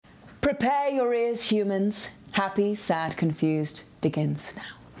Prepare your ears, humans. Happy, Sad, Confused begins now.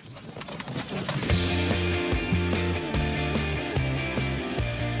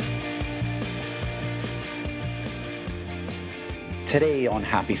 Today on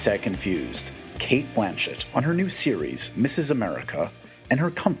Happy, Sad, Confused, Cate Blanchett on her new series, Mrs. America, and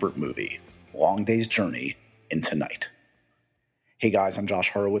her comfort movie, Long Day's Journey into Night. Hey guys, I'm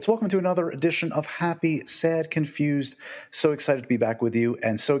Josh Horowitz. Welcome to another edition of Happy, Sad, Confused. So excited to be back with you,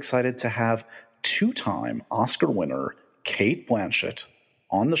 and so excited to have two-time Oscar winner Cate Blanchett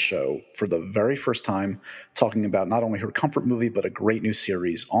on the show for the very first time, talking about not only her comfort movie, but a great new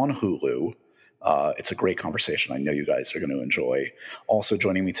series on Hulu. It's a great conversation. I know you guys are going to enjoy. Also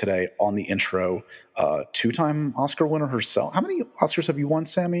joining me today on the intro, two-time Oscar winner herself. How many Oscars have you won,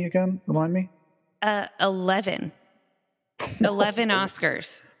 Sammy, again? Remind me. 11. 11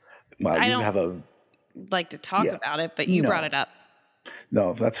 Oscars. Well, I you don't have a like to talk about it, but you brought it up.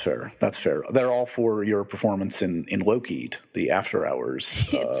 No, that's fair. That's fair. They're all for your performance in Loki, the After Hours.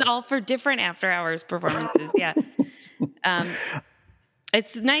 It's all for different After Hours performances, yeah.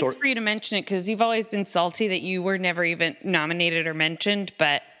 It's nice for you to mention it because you've always been salty that you were never even nominated or mentioned,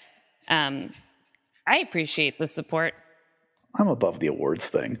 but I appreciate the support. I'm above the awards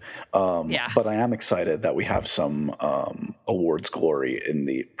thing. But I am excited that we have some awards glory in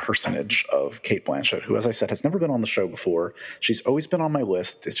the personage of Cate Blanchett, who, as I said, has never been on the show before. She's always been on my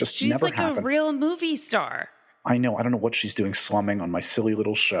list. It's just never happened. She's like a real movie star. I know. I don't know what she's doing slumming on my silly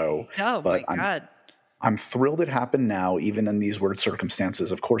little show. Oh, my God. I'm thrilled it happened now, even in these weird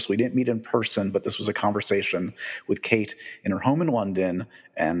circumstances. Of course, we didn't meet in person, but this was a conversation with Cate in her home in London.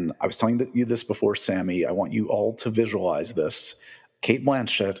 And I was telling you this before, Sammy. I want you all to visualize this. Cate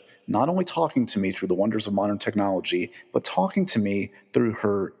Blanchett not only talking to me through the wonders of modern technology, but talking to me through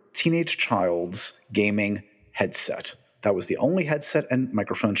her teenage child's gaming headset. That was the only headset and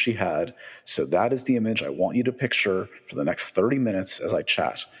microphone she had. So that is the image I want you to picture for the next 30 minutes as I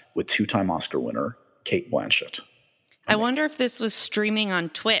chat with two-time Oscar winner Cate Blanchett. I wonder if this was streaming on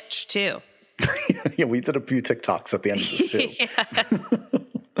Twitch, too. Yeah, we did a few TikToks at the end of this, too.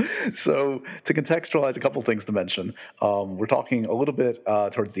 So to contextualize, a couple things to mention. We're talking a little bit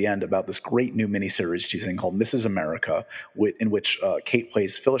towards the end about this great new miniseries she's in called Mrs. America, in which Cate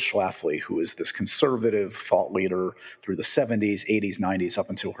plays Phyllis Schlafly, who is this conservative thought leader through the 70s, 80s, 90s,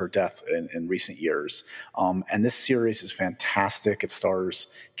 up until her death in recent years. And this series is fantastic. It stars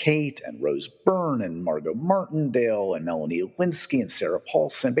Cate and Rose Byrne and Margot Martindale and Melanie Lewinsky and Sarah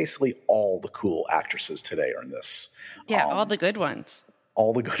Paulson. Basically, all the cool actresses today are in this. Yeah, all the good ones.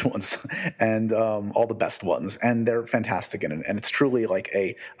 All the good ones and all the best ones. And they're fantastic in it. And it's truly like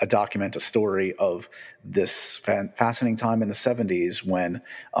a document, a story of this fascinating time in the 70s when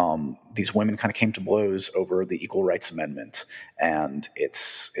these women kind of came to blows over the Equal Rights Amendment. And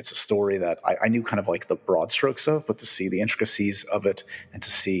it's a story that I knew kind of like the broad strokes of, but to see the intricacies of it and to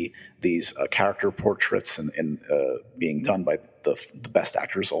see these character portraits and being done by the best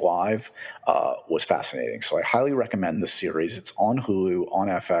actors alive was fascinating. So I highly recommend this series. It's on Hulu, on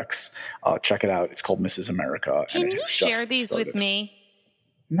FX. Check it out. It's called Mrs. America. Can you share these with me?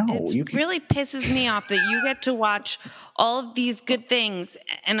 No. It really pisses me off that you get to watch all of these good things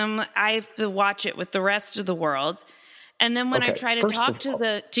and I have to watch it with the rest of the world. And then when I try to talk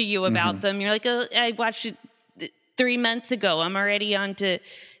to you about them, you're like, oh, I watched it 3 months ago. I'm already on to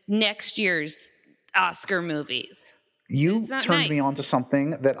next year's Oscar movies. You turned me on to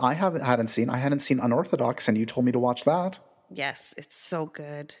something that I hadn't seen. I hadn't seen Unorthodox, and you told me to watch that. Yes, it's so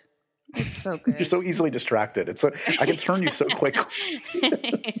good. It's so good. You're so easily distracted. I can turn you so quickly.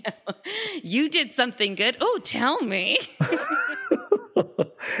 You did something good. Oh, tell me.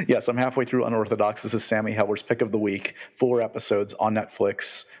 Yes, I'm halfway through Unorthodox. This is Sammy Heller's pick of the week. 4 episodes on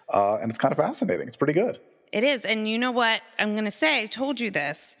Netflix, and it's kind of fascinating. It's pretty good. It is. And you know what I'm going to say? I told you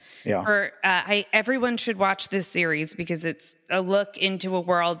this. Yeah. Everyone should watch this series because it's a look into a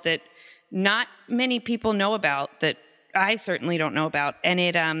world that not many people know about, that I certainly don't know about. And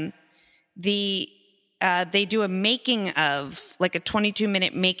they do a making of, like a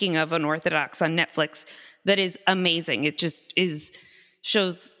 22-minute making of Unorthodox on Netflix that is amazing. It just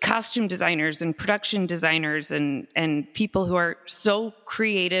shows costume designers and production designers and people who are so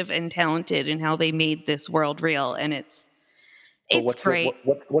creative and talented in how they made this world real. And it's great.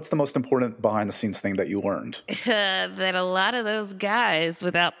 What's the most important behind the scenes thing that you learned? That a lot of those guys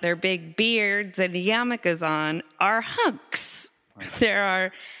without their big beards and yarmulkes on are hunks. There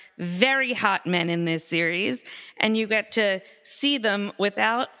are very hot men in this series, and you get to see them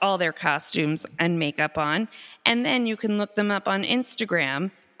without all their costumes and makeup on, and then you can look them up on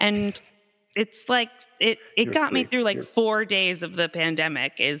Instagram and it's like it got me through like 4 days of the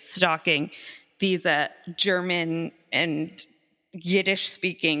pandemic, is stalking these German and Yiddish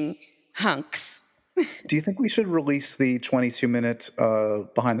speaking hunks. Do you think we should release the 22-minute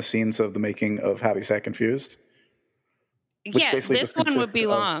behind the scenes of the making of Happy Sad Confused? Yeah, this one would be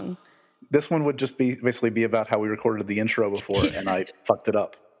long. This one would just basically be about how we recorded the intro before and I fucked it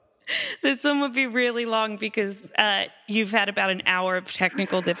up. This one would be really long because you've had about an hour of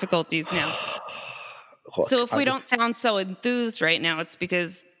technical difficulties now. Look, so if we don't sound so enthused right now, it's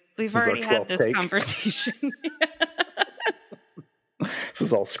because we've already had this conversation. This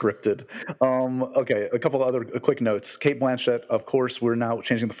is all scripted. Okay, a couple of other quick notes. Cate Blanchett, of course, we're now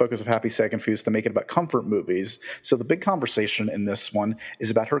changing the focus of Happy Sad Confused to make it about comfort movies. So the big conversation in this one is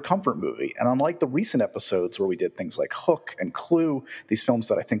about her comfort movie. And unlike the recent episodes where we did things like Hook and Clue, these films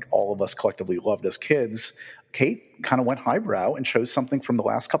that I think all of us collectively loved as kids, Kate kind of went highbrow and chose something from the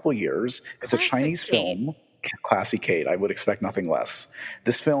last couple of years. It's a Chinese film. Classy Kate. I would expect nothing less.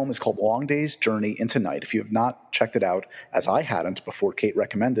 This film is called Long Day's Journey into Night. If you have not checked it out, as I hadn't before Kate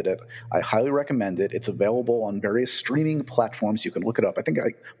recommended it, I highly recommend it. It's available on various streaming platforms. You can look it up. I think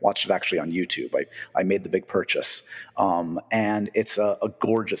I watched it actually on YouTube. I made the big purchase. And it's a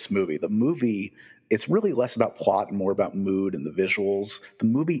gorgeous movie. The movie, it's really less about plot and more about mood and the visuals. The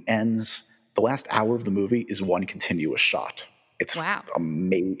movie ends, the last hour of the movie is one continuous shot. It's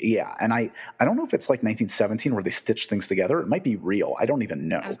amazing. Yeah. And I don't know if it's like 1917 where they stitch things together. It might be real. I don't even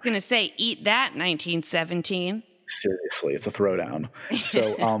know. I was going to say, eat that, 1917. Seriously, it's a throwdown.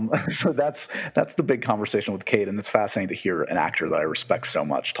 So so that's the big conversation with Kate, and it's fascinating to hear an actor that I respect so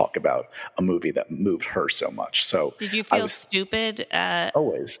much talk about a movie that moved her so much. So did you feel stupid?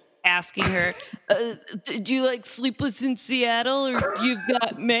 Always. Asking her, do you like Sleepless in Seattle or You've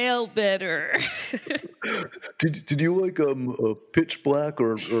Got Mail better? Did you like Pitch Black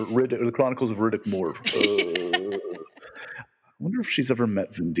or the Chronicles of Riddick Moore? I wonder if she's ever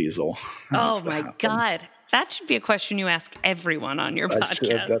met Vin Diesel. Oh my God. That should be a question you ask everyone on your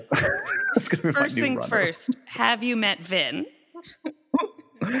podcast. That's gonna be first things first, have you met Vin?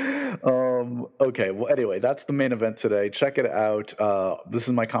 Okay, well, anyway, that's the main event today. Check it out. This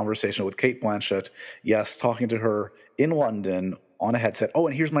is my conversation with Cate Blanchett. Yes, talking to her in London on a headset. Oh,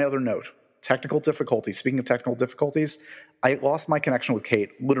 and here's my other note. Technical difficulties. Speaking of technical difficulties, I lost my connection with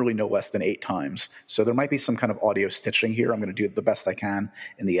Kate literally no less than 8 times. So there might be some kind of audio stitching here. I'm going to do the best I can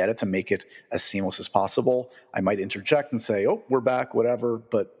in the edit to make it as seamless as possible. I might interject and say, oh, we're back, whatever,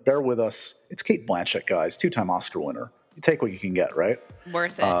 but bear with us. It's Cate Blanchett, guys, 2-time Oscar winner. You take what you can get, right?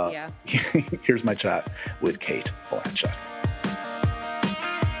 Worth it, yeah. Here's my chat with Cate Blanchett.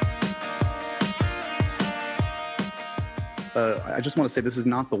 I just want to say this is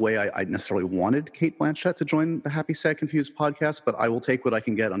not the way I necessarily wanted Cate Blanchett to join the Happy Sad Confused podcast, but I will take what I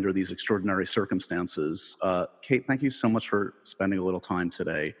can get under these extraordinary circumstances. Kate, thank you so much for spending a little time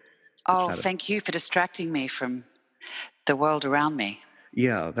today. Oh, thank you for distracting me from the world around me.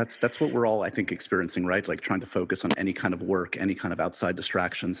 Yeah, that's what we're all, I think, experiencing, right? Like trying to focus on any kind of work, any kind of outside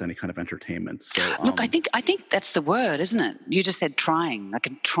distractions, any kind of entertainment. So, look, I think that's the word, isn't it? You just said trying. Like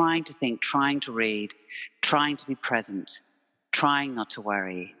I'm trying to think, trying to read, trying to be present, trying not to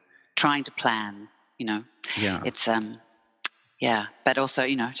worry, trying to plan. You know, yeah, it's but also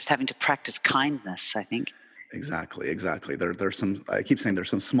just having to practice kindness, I think. Exactly. There's some. I keep saying there's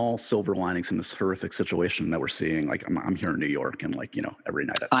some small silver linings in this horrific situation that we're seeing. Like I'm here in New York, and every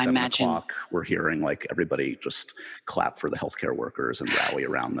night at 7 o'clock, we're hearing like everybody just clap for the healthcare workers and rally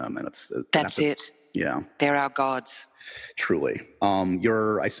around them, and that's it. Yeah, they're our gods. Truly.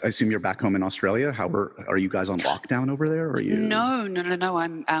 I assume you're back home in Australia. Are you guys on lockdown over there? Or are you? No.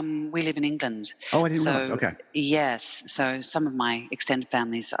 We live in England. Oh, I didn't realize. Okay. Yes. So some of my extended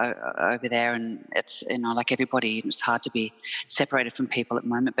family's over there, and it's like everybody, it's hard to be separated from people at the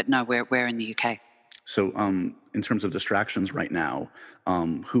moment. But no, we're in the UK. So, in terms of distractions right now,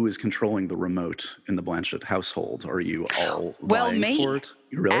 who is controlling the remote in the Blanchett household? Are you all vying for it?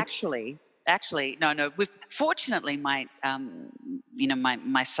 Really? Actually, no. Fortunately, my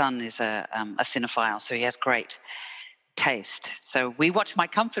son is a cinephile, so he has great taste. So we watched my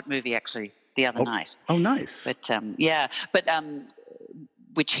comfort movie actually the other night. Oh, nice. But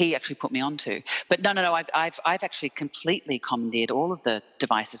which he actually put me onto. But no. I've actually completely commandeered all of the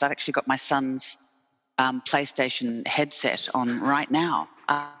devices. I've actually got my son's PlayStation headset on right now.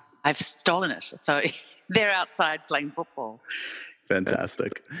 I've stolen it, so they're outside playing football.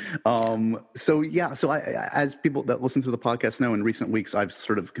 Fantastic. So I, as people that listen to the podcast know, in recent weeks, I've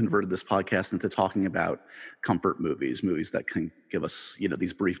sort of converted this podcast into talking about comfort movies that can give us,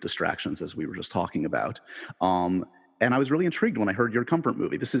 these brief distractions as we were just talking about. And I was really intrigued when I heard your comfort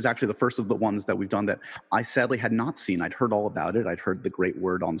movie. This is actually the first of the ones that we've done that I sadly had not seen. I'd heard all about it. I'd heard the great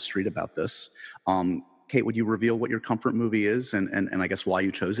word on the street about this. Kate, would you reveal what your comfort movie is and I guess why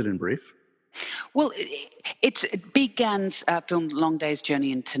you chose it in brief? Well, it's Big Gan's film Long Day's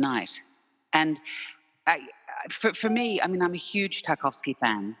Journey into Night. And for me, I mean, I'm a huge Tarkovsky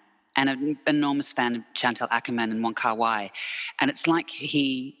fan and an enormous fan of Chantal Akerman and Wong Kar-wai. And it's like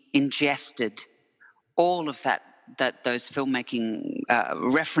he ingested all of those filmmaking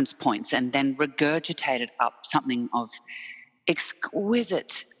reference points and then regurgitated up something of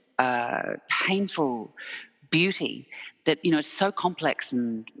exquisite, painful beauty that, it's so complex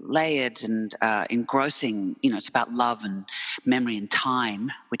and layered and engrossing. It's about love and memory and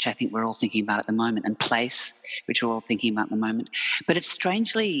time, which I think we're all thinking about at the moment, and place, which we're all thinking about at the moment. But it's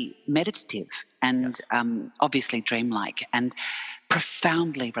strangely meditative and obviously dreamlike and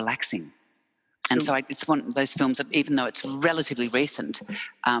profoundly relaxing. And so it's one of those films that, even though it's relatively recent,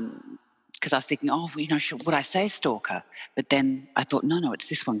 because I was thinking, would I say Stalker? But then I thought, no, it's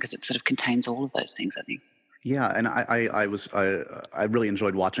this one because it sort of contains all of those things, I think. Yeah, and I really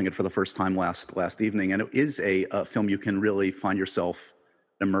enjoyed watching it for the first time last evening, and it is a film you can really find yourself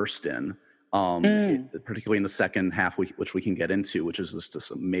immersed in, particularly in the second half, which we can get into, which is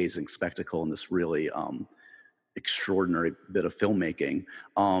this amazing spectacle and this really extraordinary bit of filmmaking.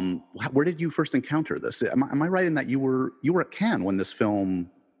 Where did you first encounter this? Am I right in that you were at Cannes when this film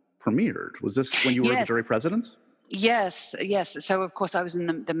premiered? Was this when you were the jury president? Yes. So, of course, I was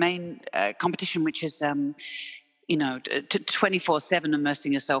in the main competition, which is, 24/7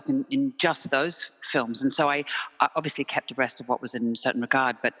 immersing yourself in just those films. And so I obviously kept abreast of what was in a certain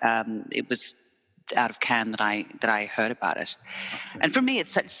regard, but it was out of Cannes that I heard about it. Awesome. And for me,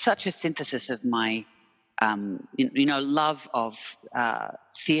 it's such a synthesis of my, love of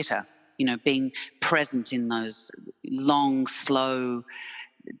theatre, being present in those long, slow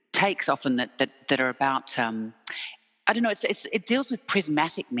takes often that are about I don't know, it deals with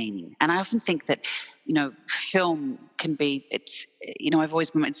prismatic meaning. And I often think that film can be, I've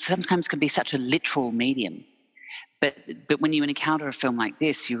always been, it sometimes can be such a literal medium, but when you encounter a film like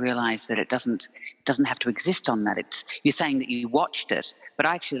this, you realize that it doesn't have to exist on that. You're saying that you watched it, but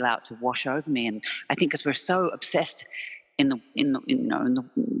I actually allow it to wash over me. And I think because we're so obsessed in the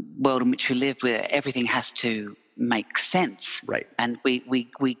world in which we live, where everything has to make sense, right? And we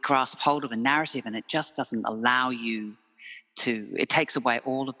grasp hold of a narrative, and it just doesn't allow you to. It takes away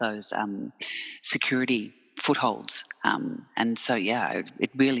all of those security footholds, and so it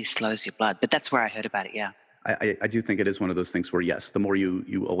really slows your blood. But that's where I heard about it. Yeah. I do think it is one of those things where, yes, the more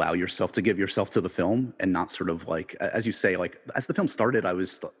you allow yourself to give yourself to the film and not sort of like, as you say, like as the film started, I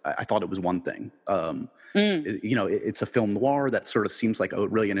thought it was one thing. It's a film noir that sort of seems like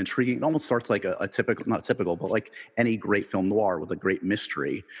really an intriguing. It almost starts like a typical, not typical, but like any great film noir with a great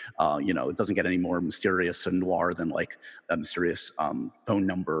mystery. It doesn't get any more mysterious and noir than like a mysterious phone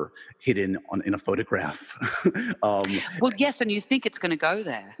number hidden in a photograph. Well, yes, and you think it's going to go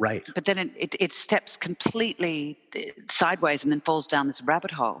there, right? But then it steps completely sideways and then falls down this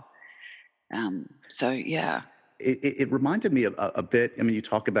rabbit hole. It reminded me a bit. I mean, you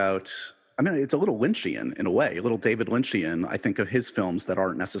talk about. I mean, it's a little Lynchian in a way, a little David Lynchian. I think of his films that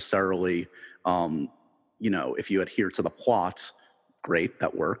aren't necessarily, if you adhere to the plot, great,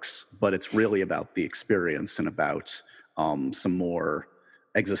 that works. But it's really about the experience and about some more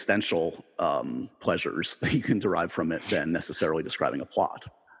existential pleasures that you can derive from it than necessarily describing a plot.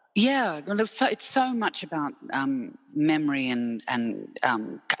 Yeah, well, it's so much about memory and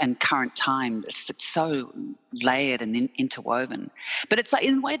current time. It's so layered and interwoven. But it's like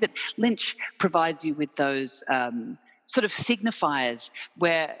in a way that Lynch provides you with those sort of signifiers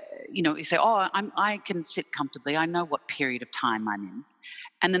where you say, "Oh, I can sit comfortably. I know what period of time I'm in,"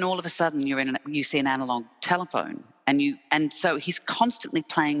 and then all of a sudden you see an analog telephone, and so he's constantly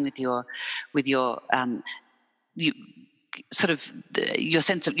playing with your sort of your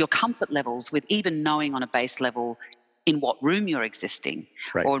sense of your comfort levels with even knowing on a base level in what room you're existing,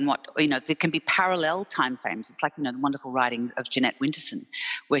 right. Or in what, there can be parallel time frames. It's like, the wonderful writings of Jeanette Winterson,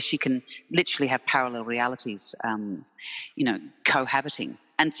 where she can literally have parallel realities, cohabiting.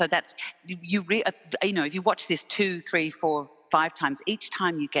 And so that's, if you watch this 2, 3, 4, 5 times, each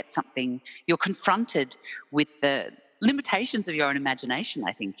time you get something, you're confronted with the limitations of your own imagination,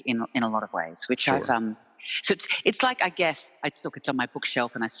 I think, in a lot of ways, which sure. So it's like, I guess, it's on my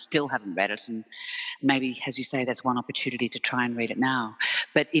bookshelf and I still haven't read it. And maybe, as you say, there's one opportunity to try and read it now.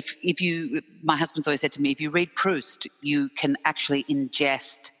 But if my husband's always said to me, if you read Proust, you can actually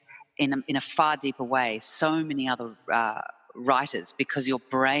ingest in a far deeper way so many other writers, because your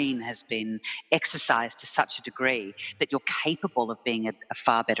brain has been exercised to such a degree that you're capable of being a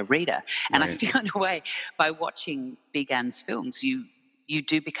far better reader. And Right. I feel, in a way, by watching Big Anne's films, you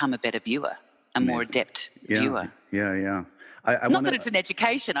do become a better viewer, a more adept viewer. Yeah. Not that it's an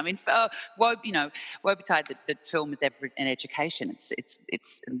education. I mean, Woebetide, that film is an education. It's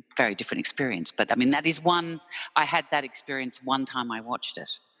a very different experience. But I mean, that is one. I had that experience one time I watched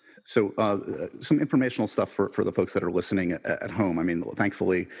it. So some informational stuff for the folks that are listening at home. I mean,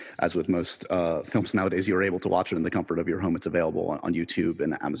 thankfully, as with most films nowadays, you're able to watch it in the comfort of your home. It's available on YouTube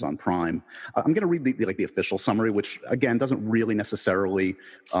and Amazon Prime. I'm going to read the official summary, which again doesn't really necessarily.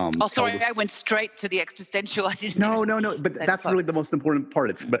 Sorry, I went straight to the existential. I didn't. No. But that's really the most important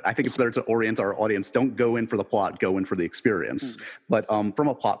part. But I think it's better to orient our audience. Don't go in for the plot. Go in for the experience. But from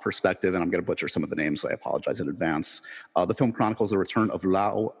a plot perspective, and I'm going to butcher some of the names, so I apologize in advance. The film chronicles the return of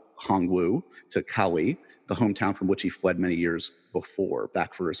Lao Hongwu to Cali, the hometown from which he fled many years before.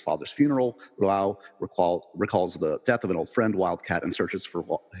 Back for his father's funeral, Lao recalls the death of an old friend, Wildcat, and searches for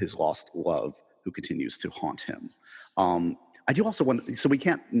his lost love, who continues to haunt him. I do also want, so we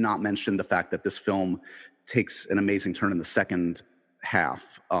can't not mention the fact that this film takes an amazing turn in the second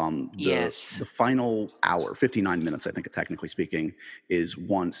half. The final hour, 59 minutes, I think, technically speaking, is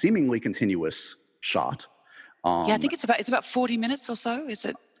one seemingly continuous shot. I think it's about 40 minutes or so. Is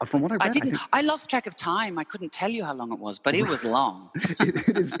it? From what I read, I lost track of time. I couldn't tell you how long it was, but it was long.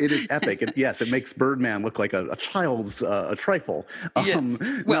 It is epic. Yes, it makes Birdman look like a child's a trifle. Yes.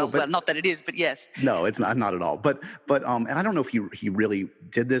 Well, not that it is, but yes. No, it's not at all. But and I don't know if he really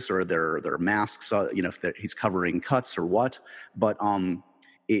did this, or there are masks. If he's covering cuts or what. But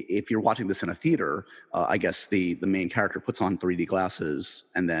if you're watching this in a theater, I guess the main character puts on 3D glasses,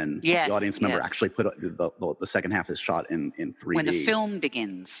 and then the audience member actually put the second half is shot in 3D. When the film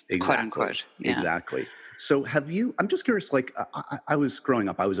begins, quote unquote. Yeah. Exactly. So I'm just curious, like I was growing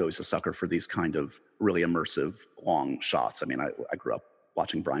up, I was always a sucker for these kind of really immersive long shots. I mean, I grew up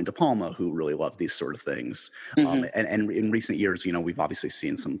watching Brian De Palma, who really loved these sort of things. And in recent years, we've obviously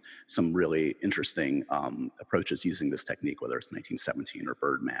seen some really interesting approaches using this technique, whether it's 1917 or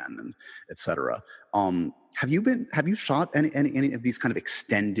Birdman and et cetera. Have you shot any of these kind of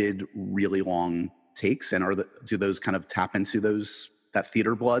extended, really long takes? And do those kind of tap into that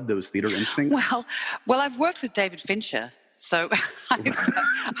theater blood, those theater instincts? Well, I've worked with David Fincher. So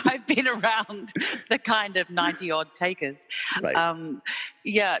I've been around the kind of 90-odd takers. Right.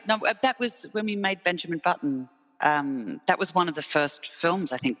 That was when we made Benjamin Button. That was one of the first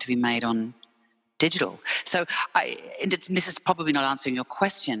films, I think, to be made on digital. So this is probably not answering your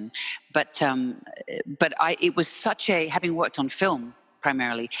question, but it was such having worked on film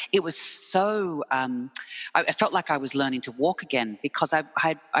primarily, it was so, I felt like I was learning to walk again, because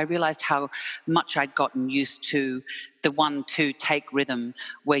I realized how much I'd gotten used to the 1-2 take rhythm,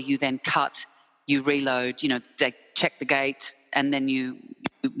 where you then cut, you reload, they check the gate, and then you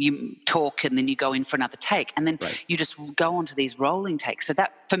talk, and then you go in for another take, and then you just go on to these rolling takes. So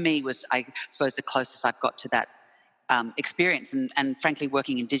that for me was, I suppose, the closest I've got to that experience. And frankly,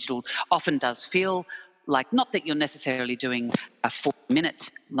 working in digital often does feel like, not that you're necessarily doing a 4-minute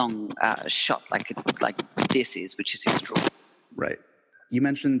long shot like this is, which is extraordinary. Right. You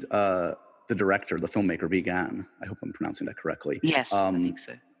mentioned the director, the filmmaker, Big Anne. I hope I'm pronouncing that correctly. Yes, I think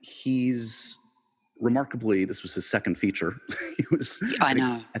so. He's remarkably, this was his second feature.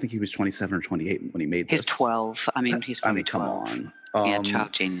 I think he was 27 or 28 when he made this. He's 12. I mean, he's probably 12. Come on.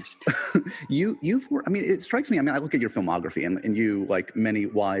 Child genius. It strikes me, I look at your filmography, and you, like many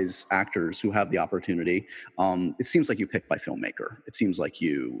wise actors who have the opportunity, it seems like you pick by filmmaker. It seems like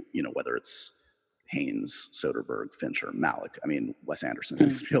whether it's Haynes, Soderbergh, Fincher, Malick, Wes Anderson,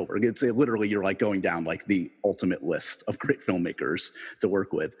 and Spielberg. It's literally, you're like going down like the ultimate list of great filmmakers to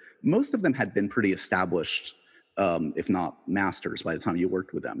work with. Most of them had been pretty established, if not masters, by the time you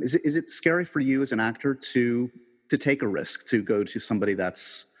worked with them. Is it scary for you as an actor to take a risk, to go to somebody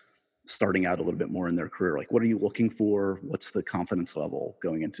that's starting out a little bit more in their career? Like, what are you looking for? What's the confidence level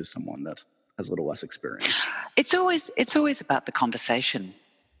going into someone that has a little less experience? It's always about the conversation.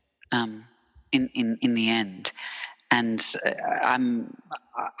 In the end, and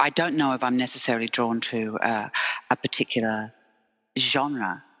I don't know if I'm necessarily drawn to a particular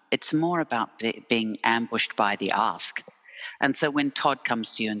genre. It's more about being ambushed by the ask. And so when Todd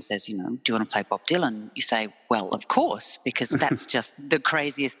comes to you and says, do you want to play Bob Dylan? You say, well, of course, because that's just the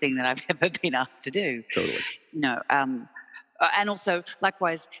craziest thing that I've ever been asked to do. Totally. And also,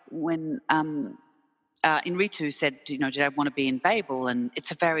 likewise, when Inritu said, did I want to be in Babel? And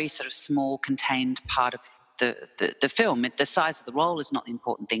it's a very sort of small, contained part of the film. The size of the role is not the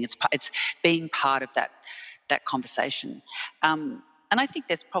important thing. It's being part of that that conversation. And I think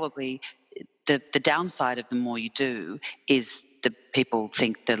there's probably the downside of the more you do is the people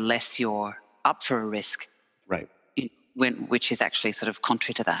think the less you're up for a risk. Right. Which is actually sort of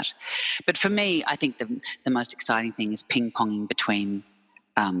contrary to that. But for me, I think the most exciting thing is ping-ponging between,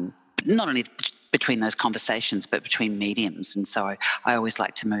 not only between those conversations, but between mediums. And so I always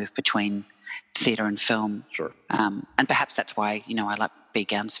like to move between theatre and film. Sure. And perhaps that's why, I like B.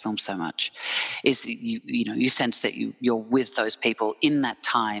 Gownes' film so much, is that you sense that you're with those people in that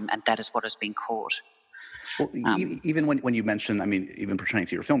time, and that is what has been caught. Well, even when you mention, even pertaining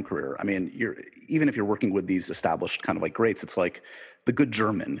to your film career, even if you're working with these established kind of like greats, it's like The Good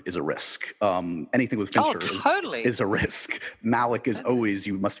German is a risk. Anything with Fincher is a risk. Malick is always,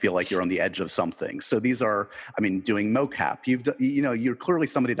 you must feel like you're on the edge of something. So these are, doing mocap. You're clearly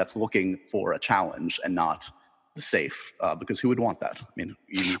somebody that's looking for a challenge and not the safe, because who would want that?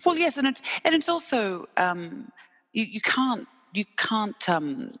 Yes, and it's also you can't. You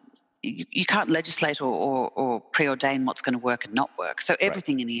can't legislate or preordain what's going to work and not work. So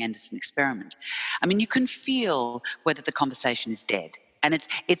everything in the end is an experiment. You can feel whether the conversation is dead. And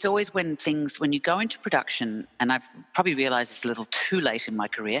it's always when you go into production, and I've probably realized this a little too late in my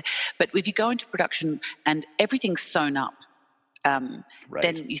career, but if you go into production and everything's sewn up,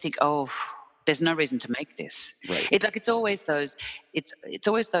 then you think, oh, there's no reason to make this. Right. It's always those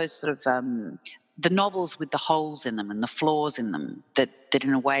sort of the novels with the holes in them and the flaws in them that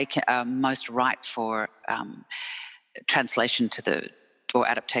in a way are most ripe for translation or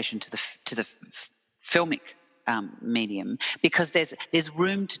adaptation to the filmic medium, because there's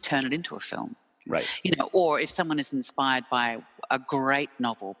room to turn it into a film. Right. Or if someone is inspired by a great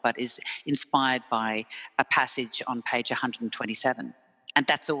novel but is inspired by a passage on page 127, and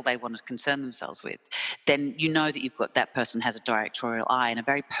that's all they want to concern themselves with, then that person has a directorial eye and a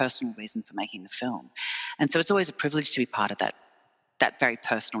very personal reason for making the film. And so it's always a privilege to be part of that very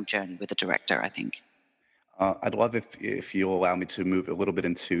personal journey with a director, I think. I'd love if you'll allow me to move a little bit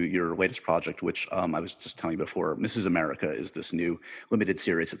into your latest project, which I was just telling you before. Mrs. America is this new limited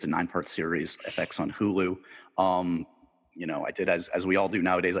series. It's a 9-part series, FX on Hulu. I did as we all do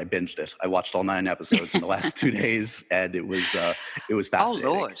nowadays. I binged it. I watched all 9 episodes in the last 2 days, and it was fascinating.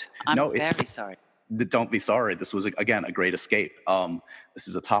 Oh Lord, I'm very sorry. Don't be sorry. This was again a great escape. This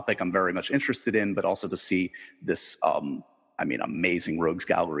is a topic I'm very much interested in, but also to see this, amazing rogues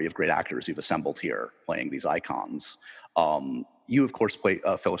gallery of great actors you've assembled here playing these icons. You of course play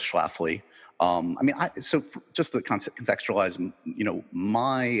Phyllis Schlafly. Just to contextualize,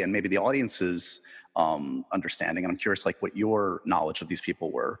 my and maybe the audience's understanding, and I'm curious what your knowledge of these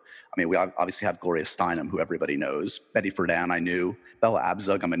people were. We obviously have Gloria Steinem, who everybody knows. Betty Friedan I knew. Bella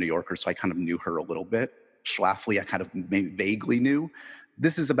Abzug, I'm a New Yorker, so I kind of knew her a little bit. Schlafly I kind of maybe vaguely knew.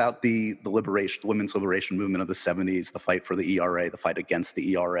 This is about the women's liberation movement of the 70s, the fight for the ERA, the fight against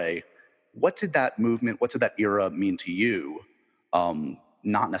the ERA. What did that movement, what did that era mean to you,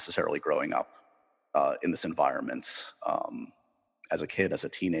 not necessarily growing up in this environment? As a kid, as a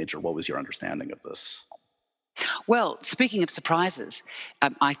teenager, what was your understanding of this? Well, speaking of surprises,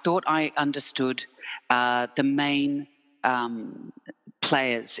 I thought I understood the main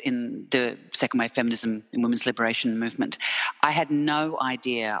players in the second wave feminism and women's liberation movement. I had no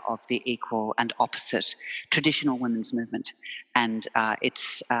idea of the equal and opposite traditional women's movement and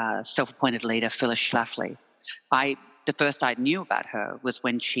its self-appointed leader, Phyllis Schlafly. The first I knew about her was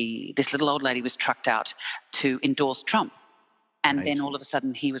when this little old lady was trucked out to endorse Trump. And then all of a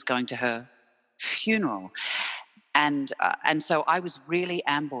sudden he was going to her funeral. And so I was really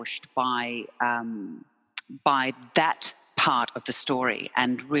ambushed by that part of the story,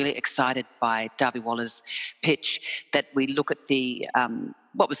 and really excited by Darby Waller's pitch that we look at the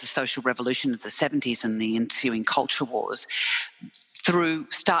what was the social revolution of the 70s and the ensuing culture wars,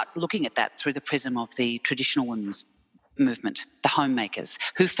 start looking at that through the prism of the traditional women's movement, the homemakers,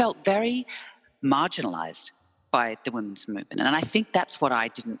 who felt very marginalized by the women's movement. And I think that's what I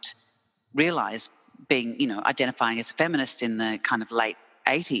didn't realize, identifying as a feminist in the kind of late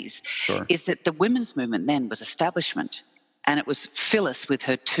 80s, Sure. is that the women's movement then was establishment. And it was Phyllis with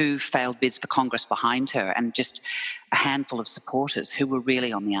her 2 failed bids for Congress behind her and just a handful of supporters who were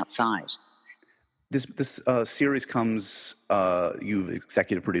really on the outside. This series comes, you've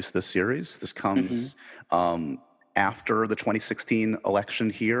executive produced this series. This comes after the 2016 election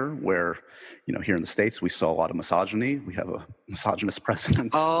here, where, here in the States, we saw a lot of misogyny. We have a misogynist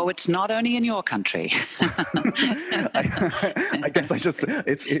president. Oh, it's not only in your country. I guess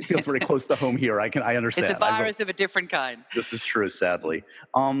it feels very close to home here. I understand. It's a virus of a different kind. This is true, sadly.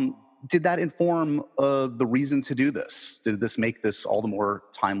 Did that inform the reason to do this? Did this make this all the more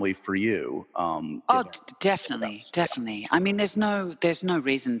timely for you? Definitely. I mean, there's no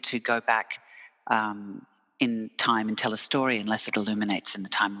reason to go back in time and tell a story unless it illuminates in the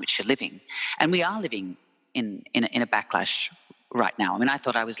time in which you're living. And we are living in a backlash right now. I mean, I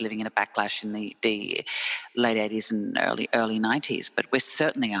thought I was living in a backlash in the late 80s and early 90s, but we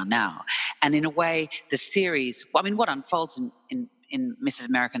certainly are now. And in a way, the series, I mean, what unfolds in Mrs.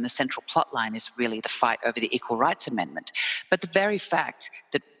 America, and the central plot line is really the fight over the Equal Rights Amendment. But the very fact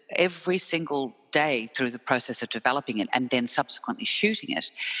that every single day through the process of developing it and then subsequently shooting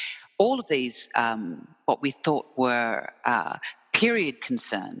it, all of these, what we thought were period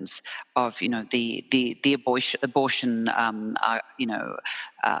concerns of, the abortion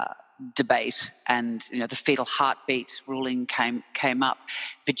debate and, the fetal heartbeat ruling came up.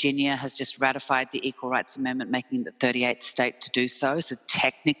 Virginia has just ratified the Equal Rights Amendment, making the 38th state to do so. So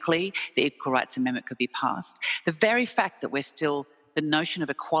technically, the Equal Rights Amendment could be passed. The very fact that the notion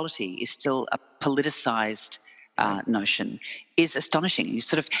of equality is still a politicized notion is astonishing.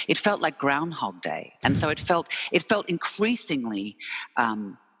 It felt like Groundhog Day, and so it felt increasingly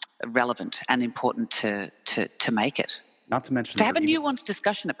relevant and important to make it. Not to mention to have a nuanced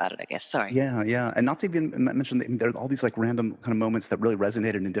discussion about it, I guess. Sorry. Yeah, and not to even mention there are all these like random kind of moments that really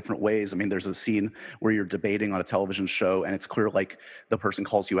resonated in different ways. I mean, there's a scene where you're debating on a television show, and it's clear like the person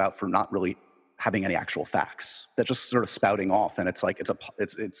calls you out for not really having any actual facts. That just sort of spouting off, and it's like it's a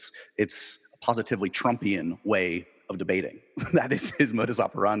positively Trumpian way of debating. That is his modus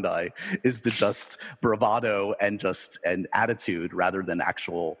operandi, is to just bravado and attitude rather than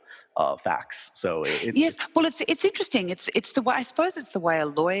actual facts. So yes, well, it's interesting. It's the way, I suppose it's the way a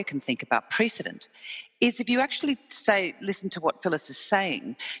lawyer can think about precedent. Is if you actually listen to what Phyllis is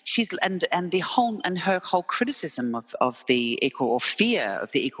saying, her whole criticism of the equal, or fear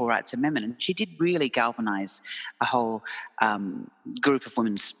of the Equal Rights Amendment, and she did really galvanize a whole group of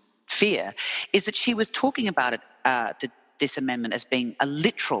women's fear, is that she was talking about it, this amendment, as being a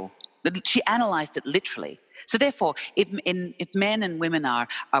literal. She analysed it literally. So therefore, if men and women are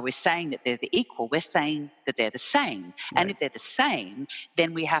we saying that they're the equal, we're saying that they're the same. Right. And if they're the same,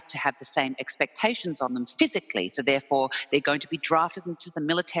 then we have to have the same expectations on them physically. So therefore, they're going to be drafted into the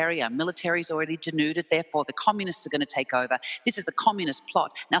military. Our military's already denuded. Therefore, the communists are going to take over. This is a communist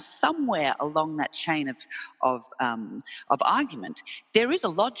plot. Now, somewhere along that chain of argument, there is a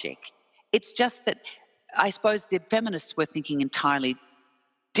logic. It's just that I suppose the feminists were thinking entirely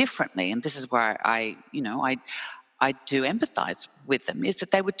differently, and this is where I do empathise with them, is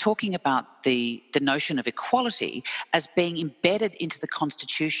that they were talking about the notion of equality as being embedded into the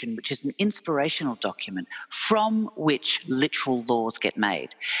Constitution, which is an inspirational document from which literal laws get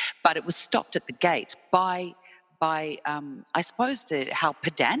made. But it was stopped at the gate by I suppose how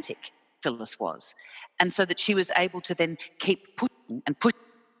pedantic Phyllis was, and so that she was able to then keep pushing and pushing.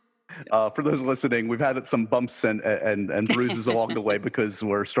 For those listening, we've had some bumps and bruises along the way because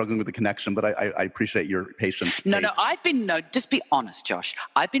we're struggling with the connection, but I appreciate your patience. No, just be honest, Josh.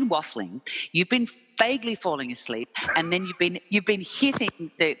 I've been waffling. You've been vaguely falling asleep, and then you've been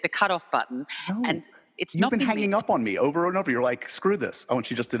hitting the cutoff button, and it's not. You've been hanging up on me over and over. You're like, screw this. Oh, and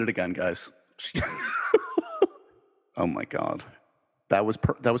she just did it again, guys. Oh my God. That was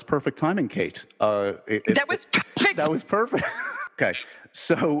perfect timing, Kate. That was perfect. That was perfect. Okay,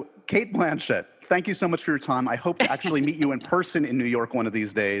 so Cate Blanchett, thank you so much for your time. I hope to actually meet you in person in New York one of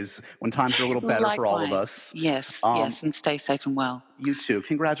these days when times are a little better. Likewise. For all of us. Yes, and stay safe and well. You too.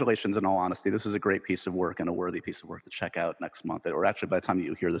 Congratulations, in all honesty. This is a great piece of work and a worthy piece of work to check out next month. Or actually, by the time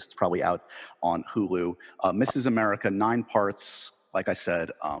you hear this, it's probably out on Hulu. Mrs. America, 9 parts. Like I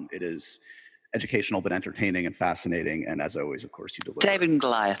said, it is educational but entertaining and fascinating, and as always, of course, you deliver. David and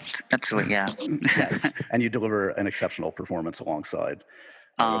Goliath. That's what, yeah. Yes, and you deliver an exceptional performance alongside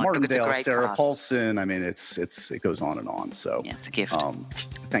Martindale, Sarah cast. Paulson. I mean, it goes on and on. So yeah, it's a gift.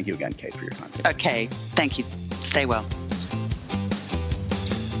 Thank you again, Kate, for your time today. Okay, thank you. Stay well.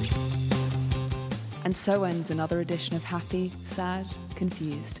 And so ends another edition of Happy, Sad,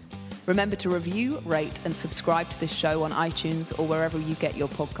 Confused. Remember to review, rate, and subscribe to this show on iTunes or wherever you get your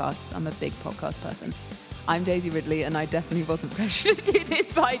podcasts. I'm a big podcast person. I'm Daisy Ridley, and I definitely wasn't pressured to do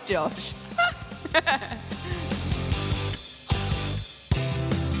this by Josh.